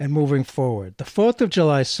and moving forward. The 4th of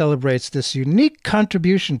July celebrates this unique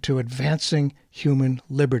contribution to advancing human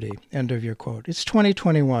liberty. End of your quote. It's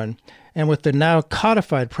 2021, and with the now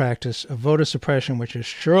codified practice of voter suppression, which is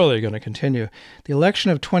surely going to continue, the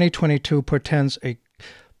election of 2022 portends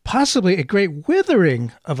possibly a great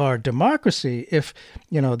withering of our democracy if,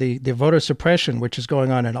 the voter suppression, which is going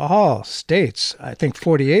on in all states, I think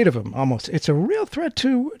 48 of them almost, it's a real threat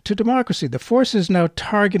to democracy. The force is now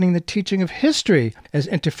targeting the teaching of history as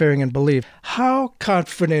interfering in belief. How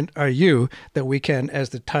confident are you that we can, as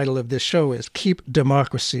the title of this show is, keep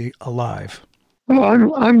democracy alive?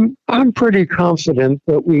 Well, I'm pretty confident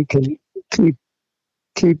that we can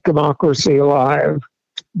keep democracy alive.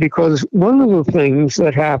 Because one of the things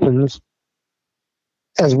that happens,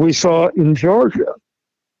 as we saw in Georgia,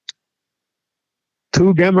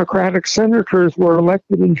 2 Democratic senators were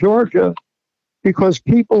elected in Georgia because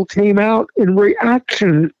people came out in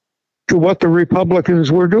reaction to what the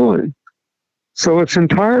Republicans were doing. So it's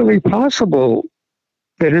entirely possible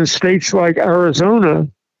that in states like Arizona,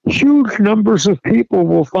 huge numbers of people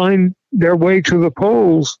will find their way to the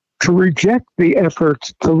polls to reject the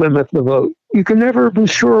efforts to limit the vote. You can never be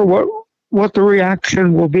sure what the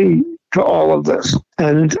reaction will be to all of this.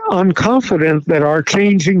 And I'm confident that our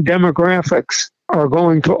changing demographics are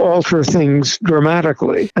going to alter things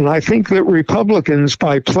dramatically. And I think that Republicans,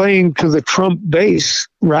 by playing to the Trump base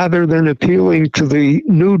rather than appealing to the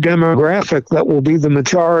new demographic that will be the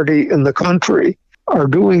majority in the country, are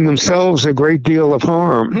doing themselves a great deal of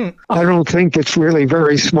harm. I don't think it's really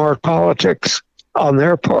very smart politics on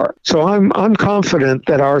their part. So I'm confident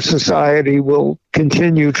that our society will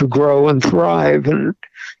continue to grow and thrive, and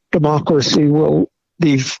democracy will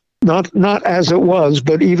be not as it was,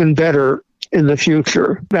 but even better in the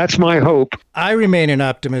future. That's my hope. I remain an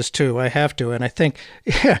optimist too. I have to. And I think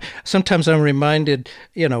sometimes I'm reminded,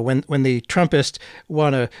 when the Trumpists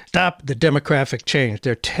want to stop the demographic change,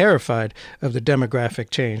 they're terrified of the demographic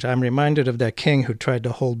change. I'm reminded of that king who tried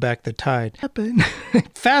to hold back the tide.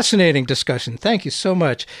 Fascinating discussion. Thank you so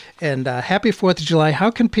much. And happy 4th of July.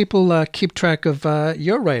 How can people keep track of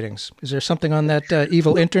your writings? Is there something on that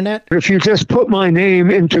evil internet? If you just put my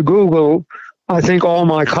name into Google, I think all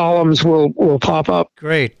my columns will pop up.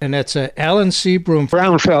 Great. And that's Alan C.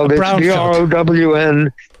 Brownfeld. It's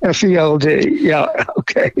Brownfeld. Yeah,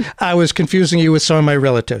 okay. I was confusing you with some of my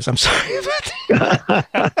relatives. I'm sorry about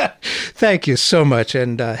that. Thank you so much,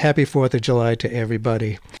 and happy 4th of July to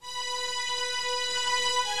everybody.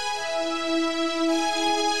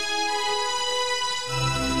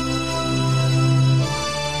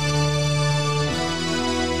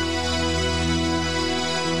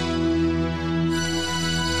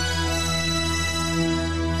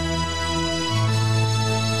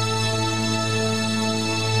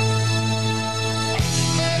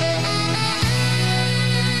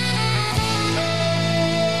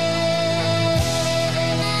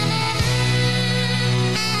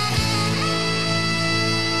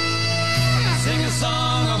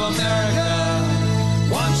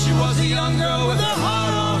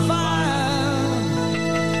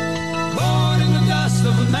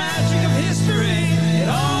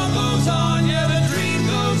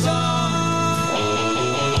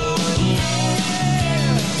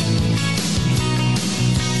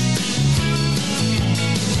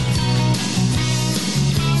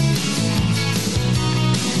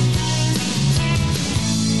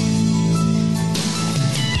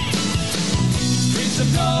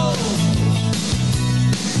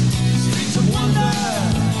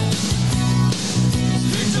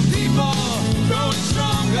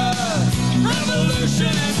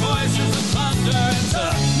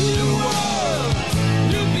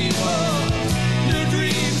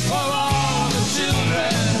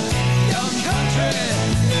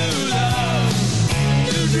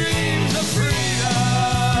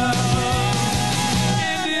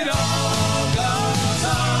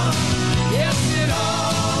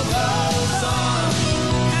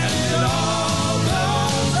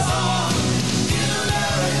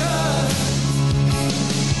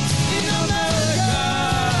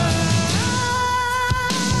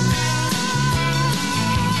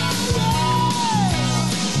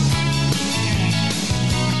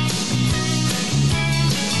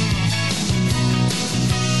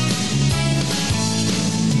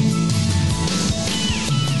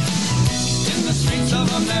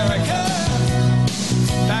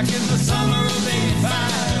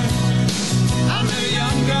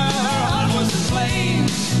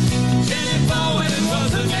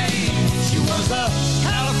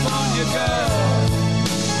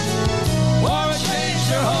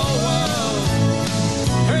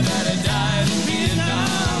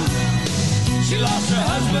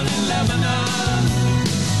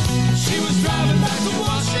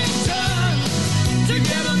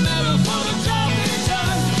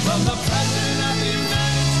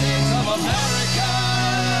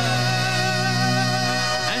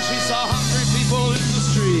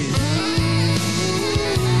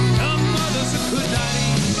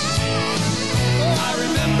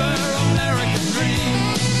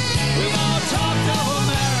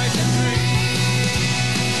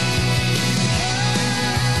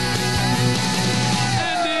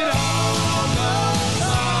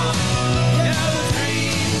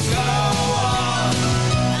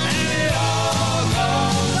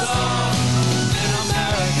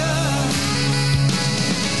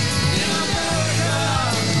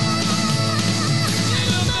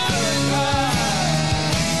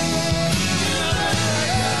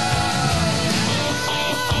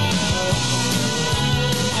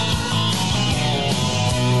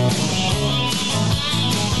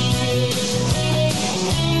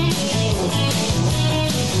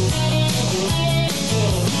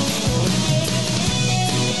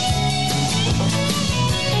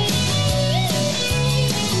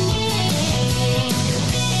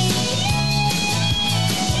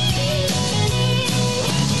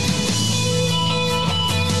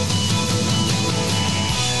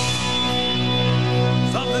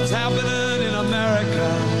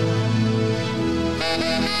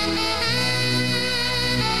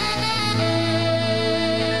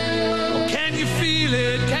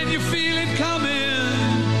 Can you feel